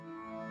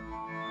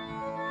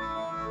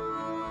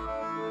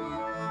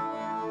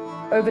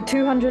Over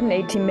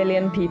 280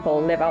 million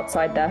people live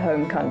outside their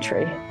home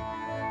country.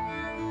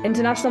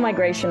 International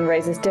migration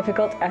raises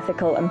difficult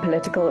ethical and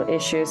political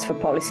issues for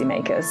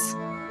policymakers.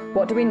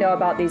 What do we know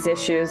about these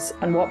issues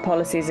and what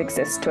policies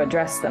exist to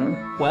address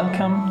them?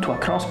 Welcome to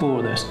Across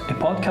Borders, a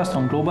podcast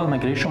on global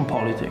migration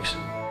politics.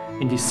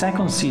 In this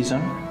second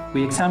season,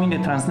 we examine the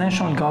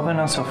transnational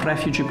governance of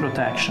refugee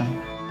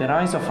protection, the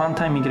rise of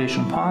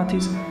anti-migration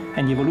parties,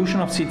 and the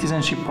evolution of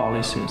citizenship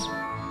policies.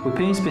 We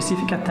pay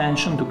specific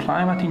attention to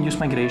climate-induced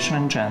migration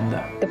and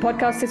gender. The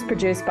podcast is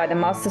produced by the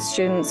master's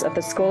students of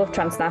the School of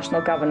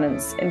Transnational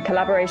Governance in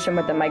collaboration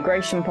with the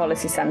Migration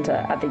Policy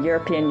Centre at the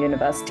European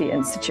University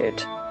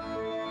Institute.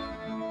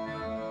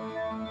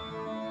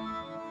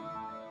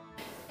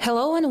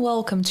 Hello and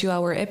welcome to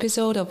our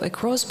episode of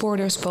Across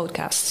Borders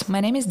podcast. My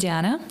name is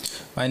Diana.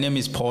 My name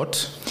is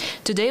Port.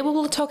 Today we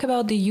will talk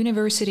about the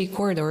University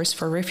Corridors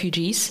for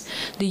Refugees,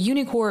 the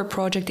UNICORE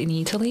project in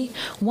Italy,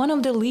 one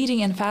of the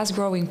leading and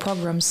fast-growing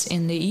programs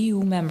in the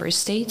EU member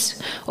states,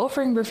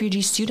 offering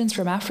refugee students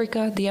from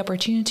Africa the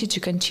opportunity to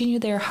continue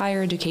their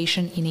higher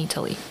education in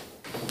Italy.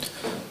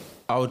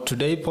 Our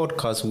today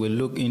podcast will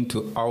look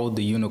into how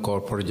the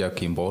UNICORE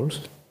project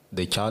involves,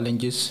 the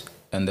challenges,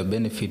 and the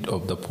benefit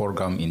of the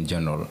program in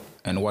general,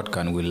 and what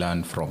can we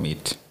learn from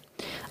it.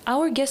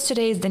 Our guest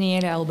today is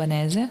Daniele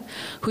Albanese,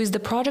 who is the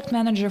project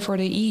manager for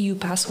the EU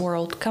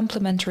Passworld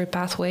Complementary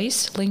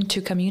Pathways linked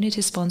to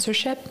community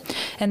sponsorship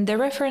and the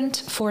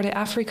referent for the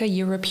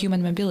Africa-Europe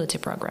Human Mobility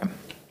Program.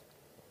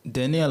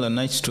 Daniela,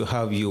 nice to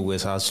have you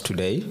with us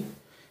today.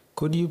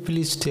 Could you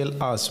please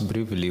tell us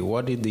briefly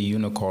what is the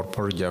UNICORE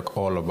project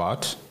all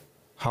about?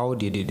 How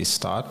did it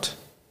start?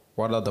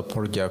 What are the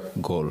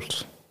project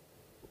goals?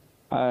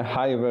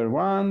 Hi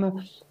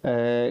everyone.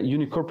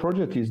 UNICORE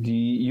project is the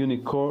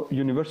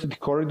University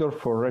Corridor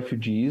for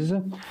Refugees,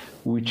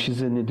 which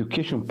is an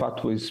education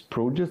pathways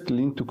project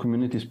linked to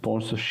community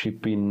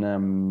sponsorship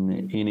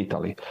in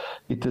Italy.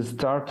 It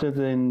started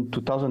in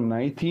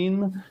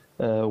 2019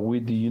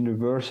 with the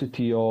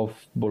University of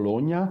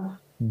Bologna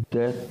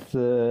that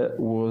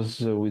was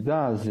with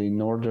us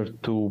in order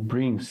to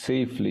bring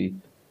safely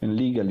and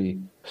legally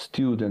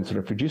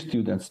refugee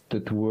students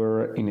that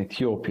were in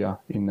Ethiopia,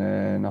 in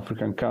an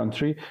African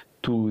country,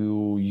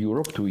 to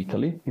Europe, to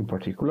Italy in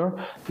particular,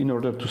 in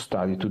order to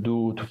study,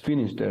 to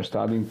finish their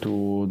studying,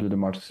 to do the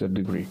master's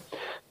degree.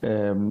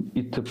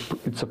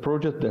 It's a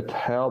project that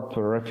helps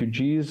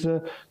refugees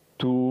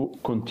to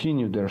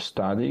continue their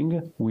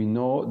studying. We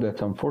know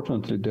that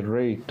unfortunately the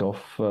rate of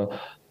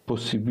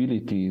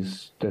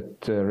possibilities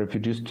that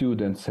refugee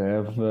students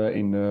have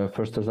in the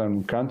first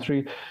asylum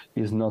country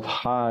is not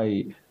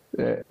high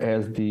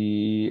as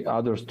the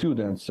other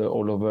students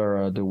all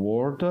over the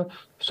world.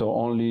 So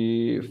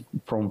only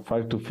from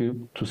 5 to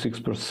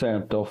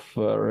 6% of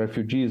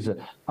refugees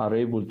are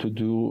able to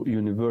do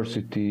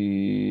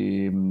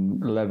university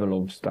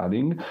level of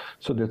studying.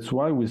 So that's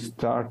why we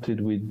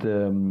started with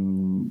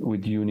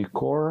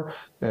UNICORE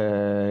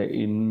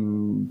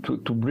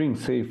to bring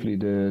safely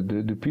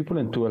the people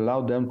and to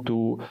allow them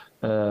to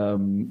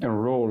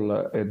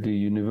enroll at the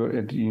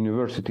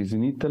universities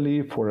in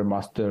Italy for a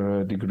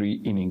master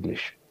degree in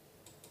English.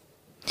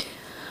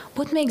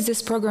 What makes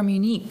this program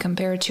unique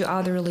compared to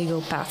other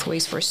legal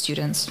pathways for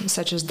students,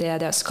 such as the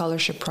EDA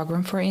scholarship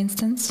program, for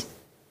instance?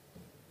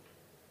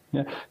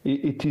 Yeah,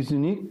 it is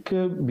unique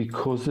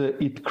because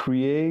it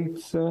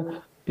creates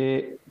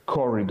a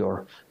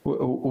corridor.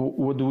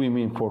 What do we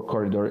mean for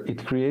corridor?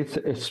 It creates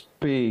a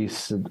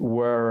space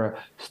where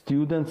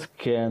students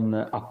can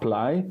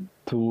apply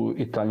to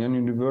Italian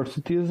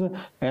universities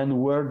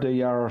and where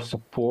they are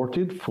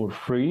supported for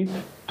free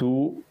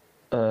to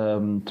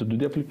do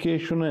the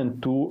application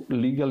and to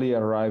legally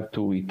arrive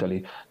to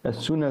Italy. As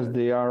soon as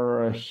they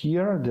are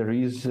here, there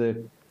is a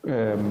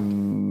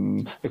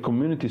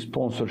community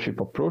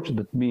sponsorship approach.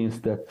 That means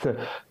that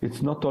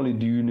it's not only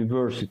the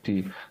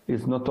university,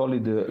 it's not only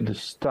the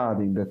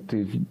study that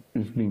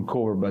is being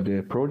covered by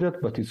the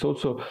project, but it's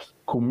also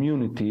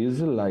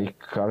communities like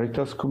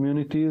Caritas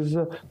communities,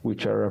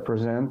 which are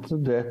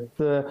represented,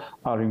 that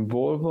are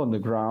involved on the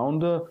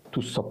ground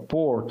to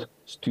support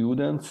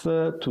students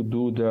to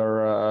do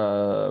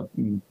their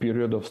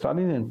period of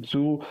studying and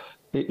to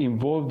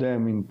involve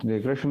them in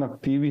integration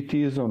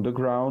activities on the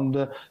ground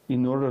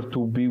in order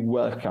to be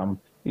welcome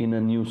in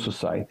a new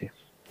society.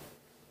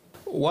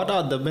 What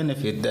are the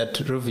benefits that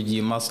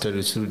refugee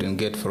master students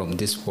get from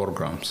these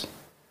programs?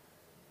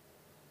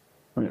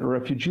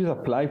 Refugees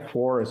apply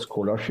for a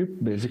scholarship,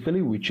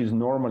 basically, which is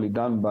normally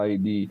done by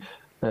the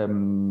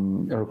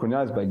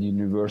recognized by the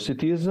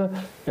universities.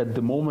 At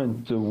the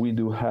moment, we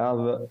do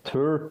have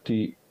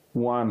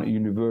 31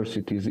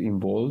 universities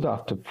involved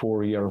after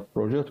 4 years of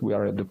project. We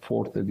are at the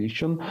 4th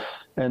edition,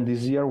 and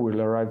this year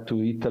will arrive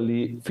to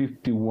Italy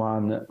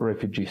 51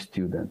 refugee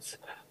students.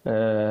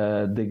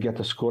 They get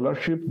a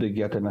scholarship, they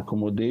get an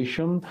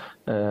accommodation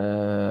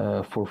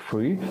for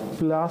free,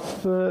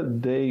 plus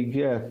they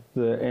get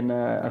an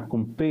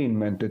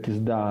accompaniment that is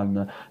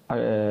done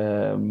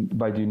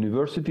by the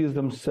universities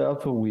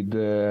themselves with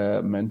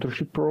the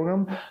mentorship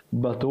program,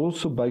 but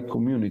also by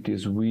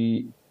communities.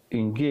 We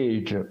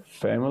engage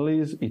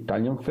families,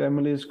 Italian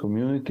families,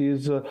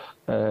 communities,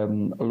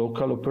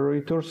 local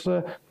operators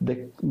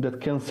that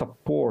can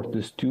support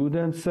the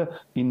students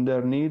in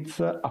their needs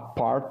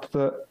apart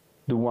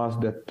the ones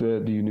that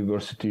the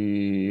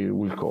university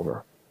will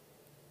cover.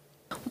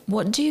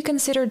 What do you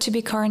consider to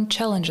be current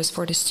challenges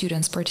for the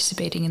students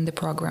participating in the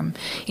program,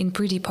 in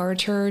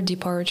pre-departure,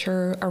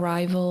 departure,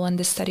 arrival, and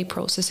the study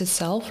process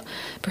itself?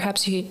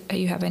 Perhaps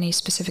you have any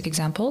specific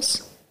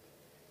examples?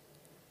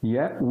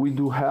 Yeah, we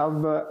do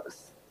have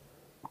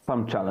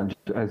some challenges.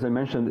 As I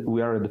mentioned,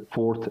 we are at the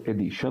 4th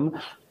edition,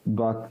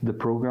 but the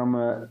program,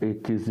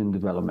 it is in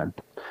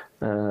development.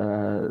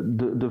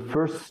 The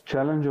first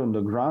challenge on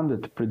the ground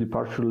at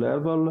pre-departure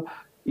level,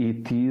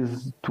 it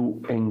is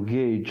to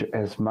engage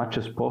as much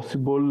as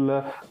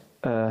possible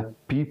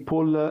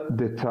people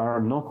that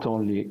are not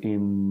only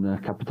in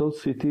capital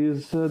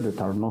cities, that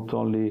are not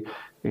only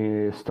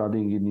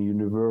studying in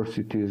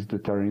universities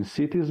that are in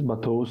cities,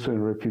 but also in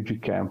refugee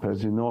camps.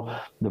 As you know,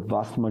 the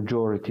vast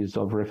majorities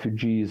of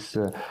refugees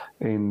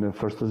in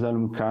first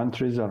asylum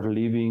countries are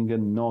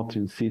living not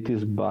in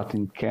cities, but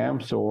in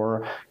camps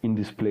or in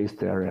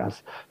displaced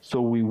areas. So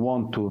we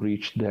want to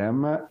reach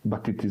them,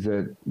 but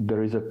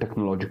there is a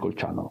technological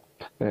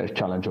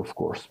challenge, of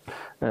course.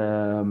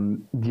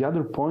 The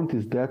other point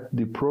is that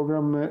the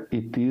program,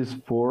 it is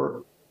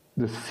for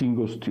the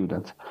single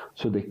students,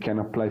 so they can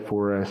apply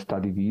for a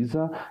study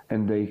visa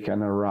and they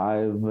can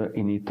arrive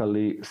in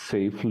Italy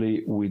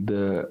safely with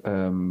the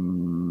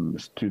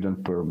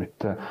student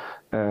permit.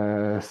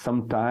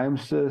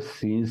 Sometimes,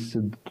 since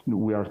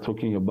we are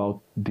talking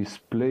about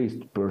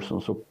displaced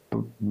persons, so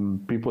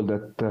people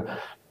that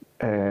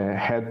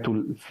had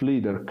to flee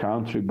their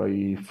country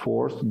by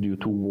force due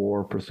to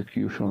war,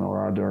 persecution,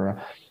 or other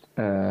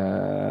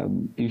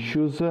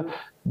issues,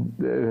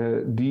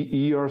 the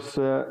years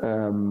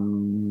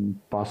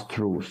pass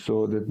through.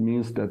 So that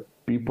means that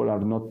people are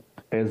not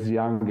as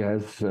young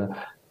as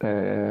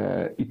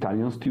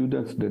Italian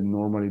students that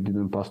normally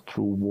didn't pass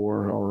through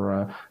war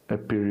or a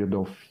period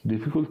of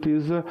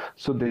difficulties.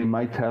 So they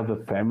might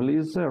have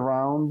families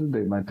around,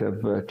 they might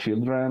have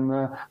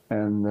children,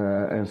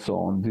 and so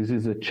on. This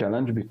is a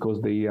challenge because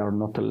they are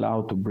not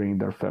allowed to bring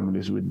their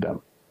families with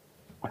them.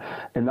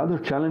 Another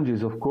challenge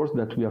is, of course,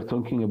 that we are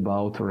talking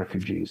about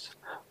refugees.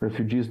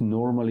 Refugees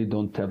normally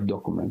don't have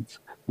documents,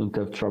 don't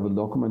have travel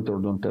documents or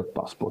don't have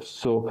passports.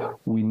 So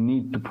we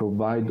need to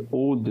provide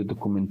all the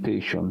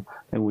documentation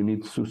and we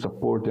need to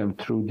support them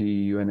through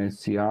the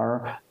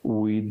UNHCR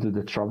with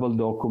the travel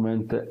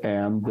document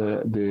and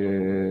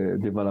the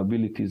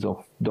availabilities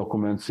of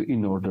documents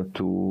in order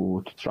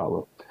to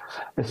travel.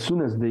 As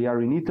soon as they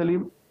are in Italy,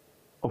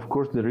 of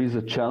course, there is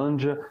a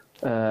challenge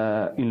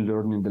in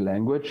learning the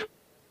language.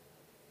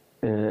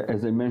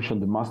 As I mentioned,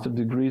 the master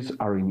degrees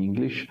are in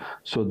English,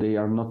 so they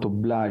are not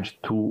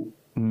obliged to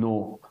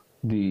know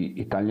the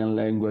Italian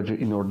language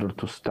in order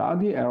to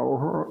study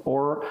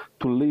or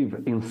to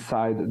live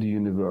inside the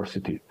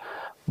university.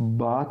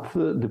 But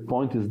the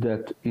point is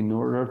that in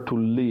order to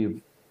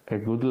live a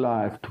good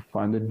life, to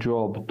find a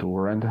job, to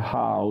rent a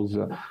house,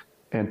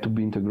 and to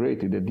be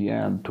integrated at the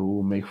end,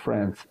 to make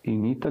friends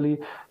in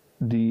Italy,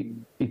 the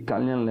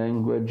Italian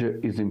language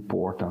is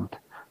important.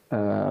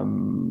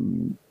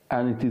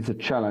 And it is a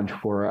challenge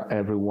for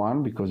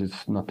everyone because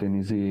it's not an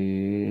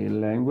easy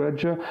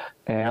language.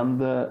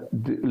 And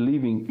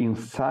living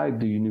inside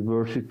the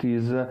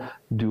universities,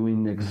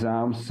 doing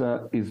exams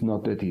is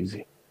not that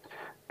easy.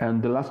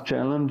 And the last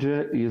challenge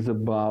is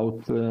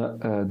about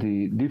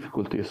the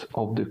difficulties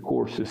of the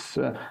courses,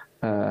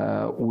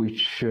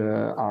 which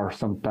are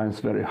sometimes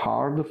very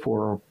hard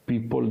for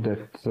people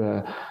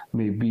that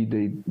maybe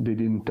they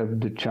didn't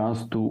have the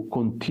chance to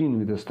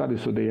continue the study,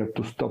 so they have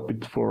to stop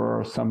it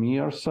for some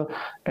years,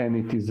 and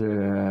it is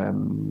a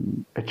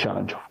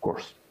challenge, of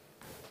course.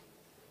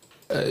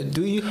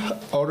 Do you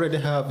already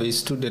have a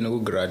student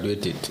who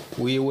graduated?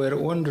 We were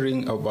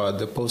wondering about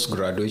the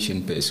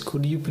post-graduation phase.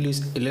 Could you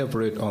please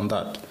elaborate on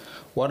that?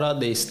 What are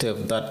the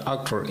steps that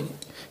actually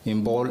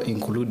involved,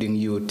 including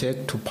you,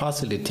 take to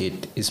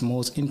facilitate a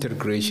smooth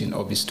integration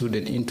of a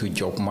student into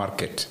job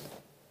market?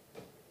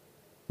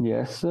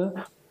 Yes,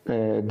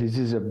 this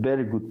is a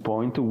very good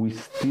point. We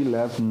still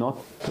have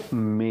not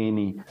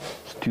many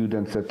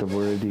students that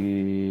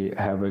already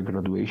have a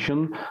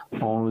graduation,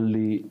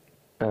 only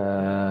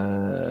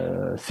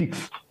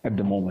 6 at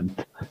the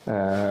moment,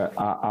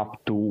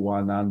 up to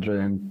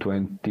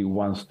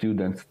 121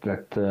 students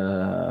that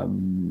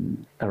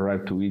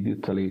arrived to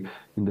Italy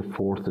in the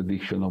 4th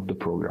edition of the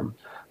program.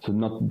 So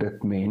not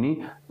that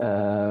many,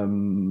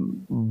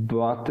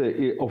 but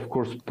of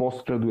course,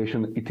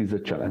 post-graduation, it is a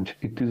challenge.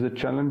 It is a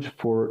challenge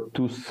for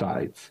two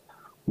sides.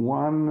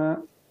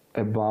 One,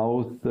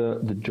 about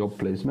the job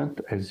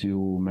placement, as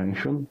you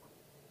mentioned.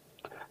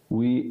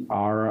 We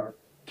are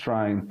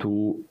trying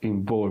to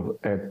involve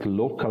at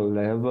local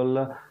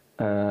level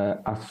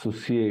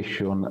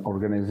association,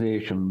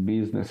 organization,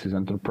 businesses,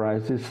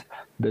 enterprises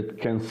that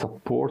can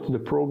support the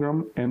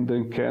program and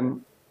then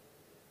can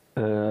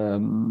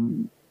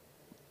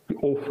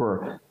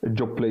offer a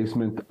job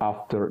placement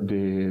after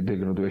the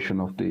graduation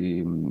of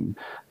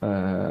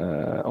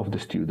the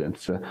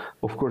students.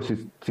 Of course,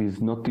 it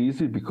is not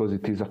easy because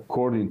it is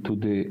according to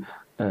the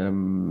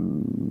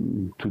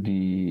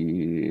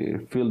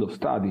field of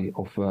study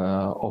of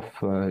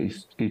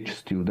each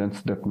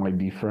student that might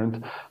be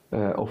different.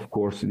 Of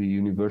course, the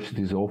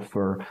universities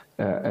offer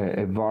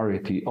a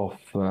variety of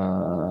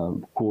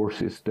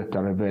courses that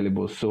are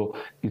available, so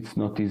it's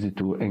not easy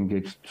to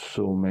engage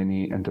so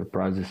many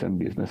enterprises and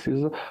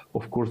businesses.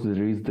 Of course,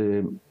 there is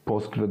the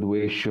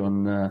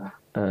post-graduation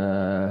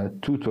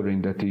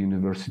tutoring that the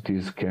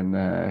universities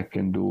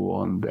can do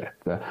on that.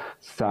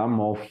 Some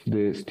of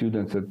the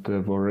students that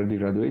have already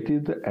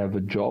graduated have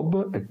a job,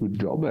 a good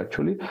job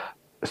actually.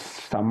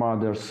 Some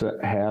others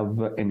have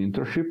an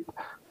internship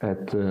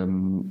at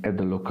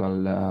the local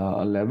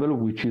level,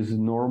 which is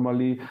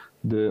normally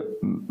the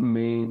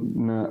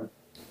main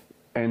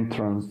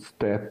entrance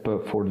step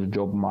for the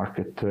job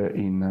market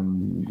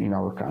in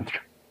our country.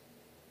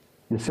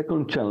 The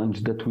second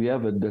challenge that we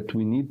have that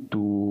we need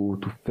to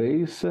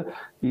face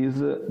is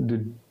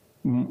the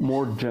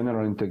more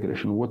general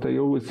integration. What I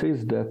always say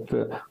is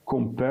that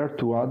compared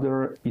to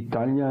other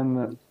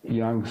Italian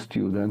young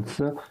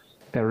students,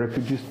 a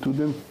refugee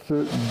student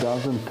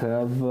doesn't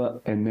have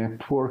a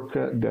network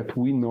that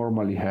we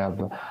normally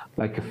have,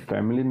 like a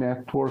family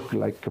network,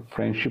 like a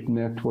friendship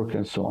network,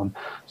 and so on.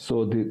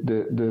 So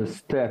the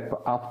step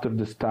after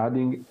the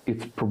studying,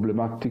 it's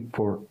problematic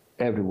for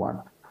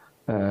everyone.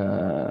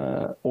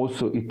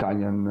 Also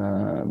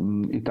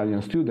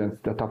Italian students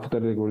that after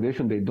the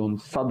graduation, they don't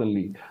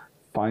suddenly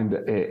find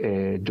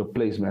a job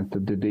placement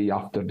the day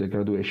after the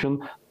graduation,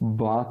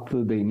 but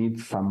they need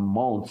some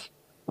months,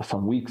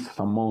 some weeks,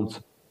 some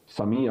months,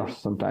 some years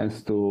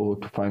sometimes to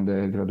find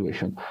a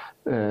graduation.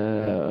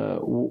 The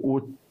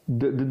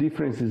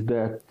difference is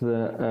that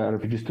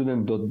refugee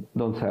students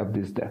don't have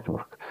this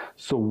network.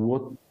 So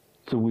what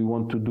we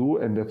want to do,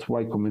 and that's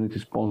why community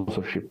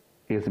sponsorship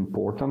is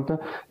important,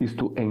 is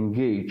to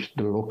engage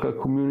the local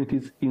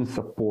communities in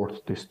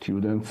support the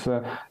students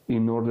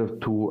in order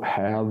to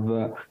have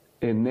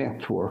a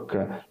network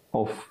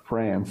of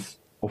friends,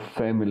 of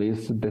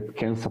families that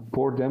can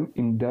support them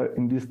in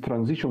this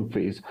transition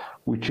phase,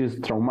 which is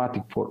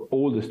traumatic for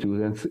all the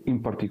students, in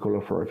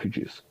particular for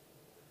refugees.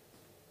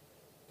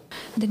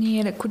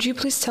 Daniele, could you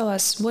please tell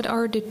us what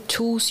are the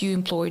tools you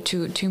employ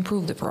to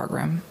improve the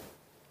program?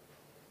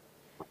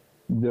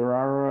 There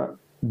are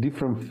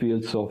different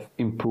fields of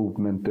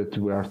improvement that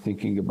we are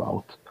thinking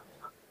about.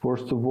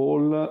 First of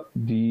all,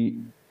 the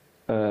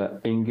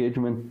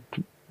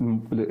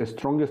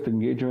strongest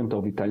engagement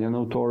of Italian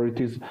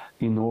authorities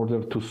in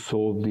order to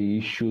solve the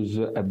issues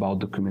about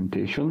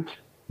documentation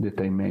that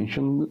I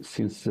mentioned,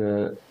 since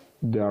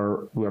we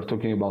are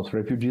talking about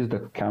refugees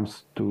that come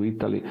to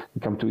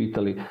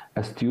Italy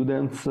as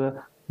students.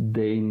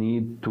 They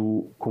need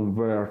to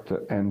convert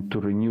and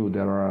to renew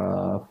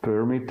their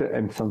permit,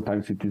 and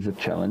sometimes it is a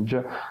challenge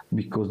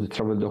because the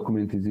travel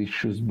document is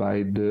issued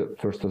by the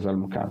first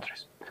asylum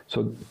countries.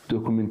 So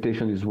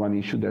documentation is one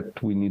issue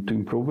that we need to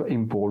improve,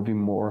 involving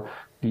more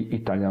the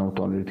Italian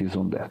authorities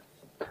on that.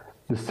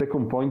 The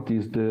second point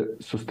is the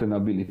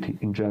sustainability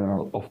in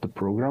general of the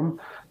program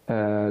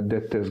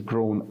that has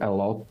grown a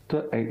lot.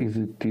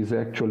 It is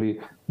actually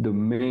the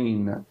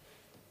main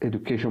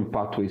education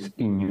pathways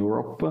in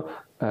Europe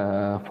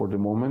for the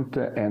moment,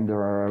 and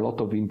there are a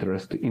lot of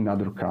interest in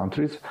other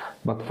countries,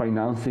 but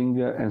financing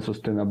and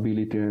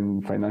sustainability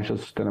and financial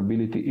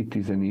sustainability, it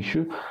is an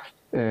issue.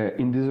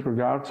 In this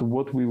regards,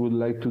 what we would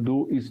like to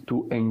do is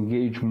to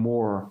engage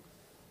more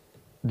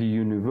the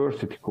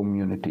university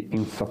community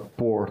in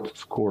support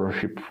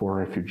scholarship for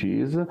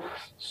refugees.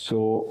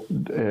 So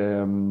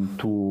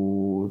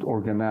to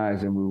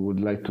organize, and we would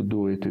like to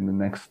do it in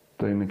the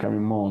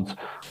coming months,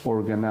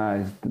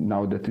 organized,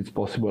 now that it's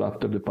possible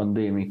after the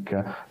pandemic,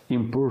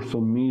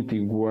 in-person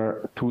meeting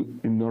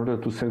in order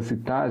to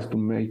sensitize, to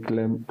make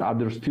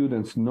other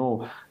students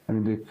know. I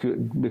mean,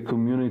 the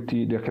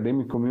community, the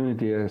academic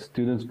community,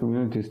 students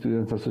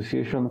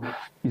association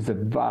is a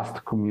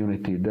vast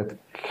community that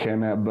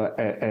can have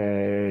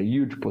a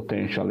huge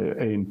potential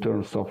in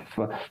terms of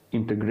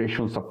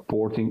integration,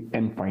 supporting,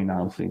 and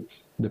financing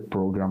the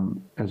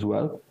program as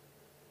well.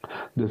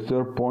 The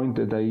third point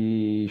that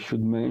I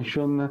should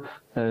mention,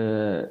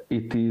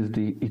 it is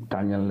the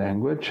Italian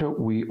language.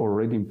 We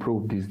already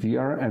improved this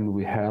year, and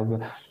we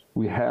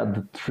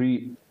had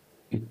 3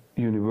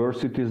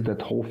 universities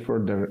that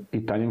offer their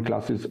Italian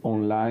classes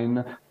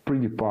online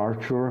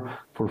pre-departure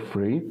for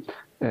free.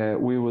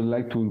 We would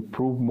like to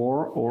improve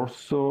more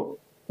also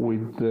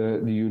with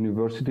the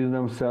universities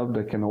themselves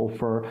that can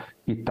offer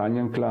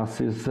Italian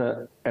classes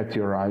at the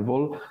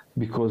arrival,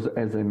 because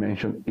as I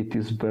mentioned, it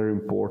is very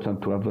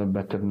important to have a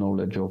better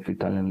knowledge of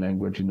Italian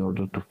language in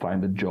order to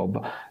find a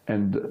job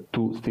and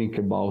to think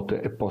about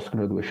a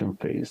post-graduation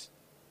phase.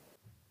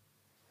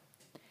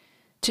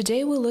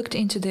 Today we looked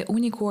into the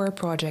UNICORE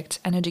project,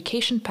 an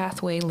education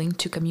pathway linked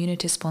to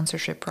community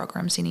sponsorship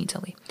programs in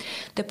Italy.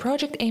 The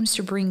project aims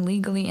to bring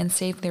legally and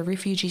safely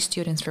refugee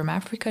students from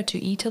Africa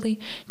to Italy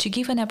to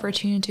give an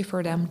opportunity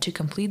for them to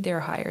complete their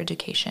higher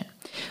education.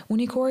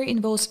 UNICORE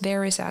involves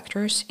various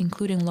actors,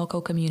 including local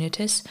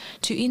communities,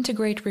 to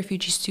integrate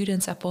refugee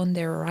students upon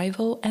their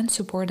arrival and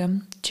support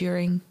them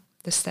during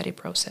the study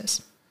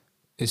process.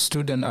 A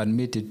student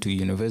admitted to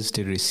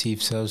university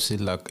receives services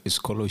like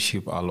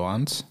scholarship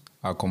allowance,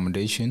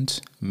 accommodations,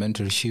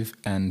 mentorship,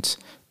 and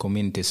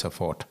community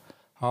support.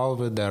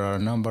 However, there are a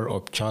number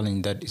of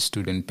challenges that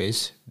students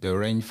face. They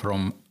range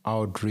from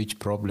outreach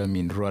problem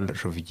in rural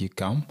refugee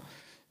camp,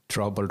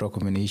 travel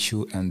document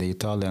issue, and the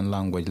Italian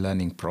language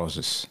learning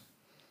process.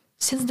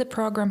 Since the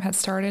program had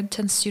started,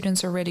 10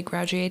 students already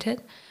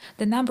graduated.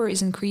 The number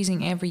is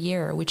increasing every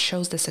year, which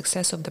shows the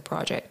success of the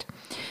project.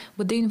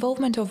 With the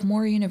involvement of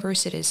more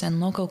universities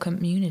and local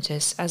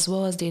communities, as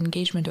well as the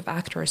engagement of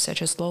actors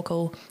such as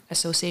local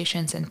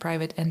associations and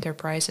private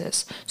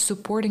enterprises,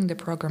 supporting the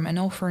program and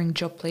offering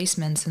job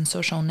placements and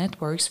social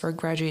networks for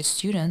graduate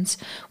students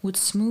would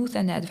smooth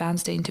and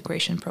advance the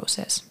integration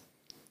process.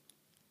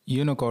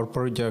 UNICORE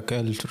project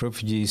helps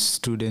refugee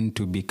students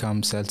to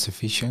become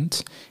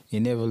self-sufficient,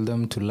 enable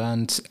them to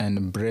learn and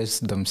embrace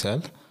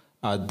themselves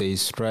as they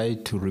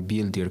strive to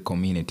rebuild their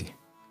community.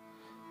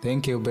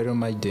 Thank you very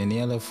much,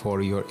 Daniela,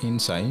 for your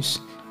insights.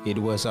 It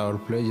was our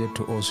pleasure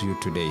to host you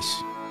today.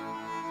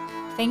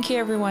 Thank you,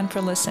 everyone,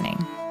 for listening.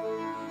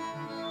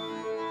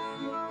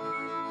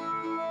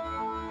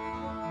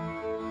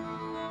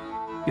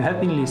 You have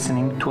been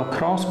listening to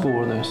Across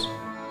Borders.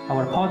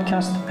 Our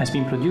podcast has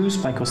been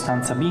produced by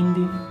Costanza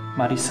Bindi,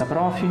 Marissa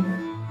Profi,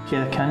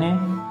 Pierre Canet,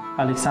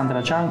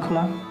 Alessandra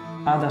Giancola,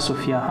 Ada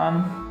Sofia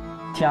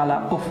Han,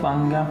 Tiala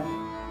Ofwanga,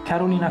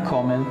 Carolina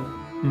Komel,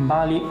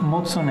 Mbali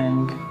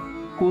Motsoneng,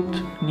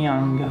 Kut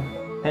Niang,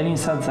 Elin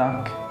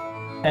Sazak,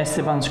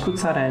 Esteban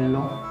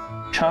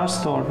Scuzzarello, Charles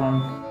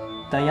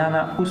Torron,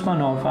 Diana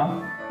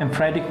Usmanova, and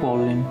Frederick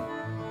Wallin.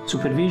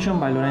 Supervision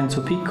by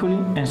Lorenzo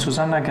Piccoli and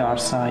Susanna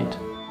Garside.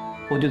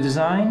 Audio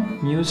design,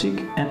 music,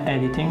 and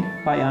editing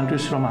by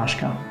Andrus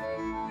Romashka.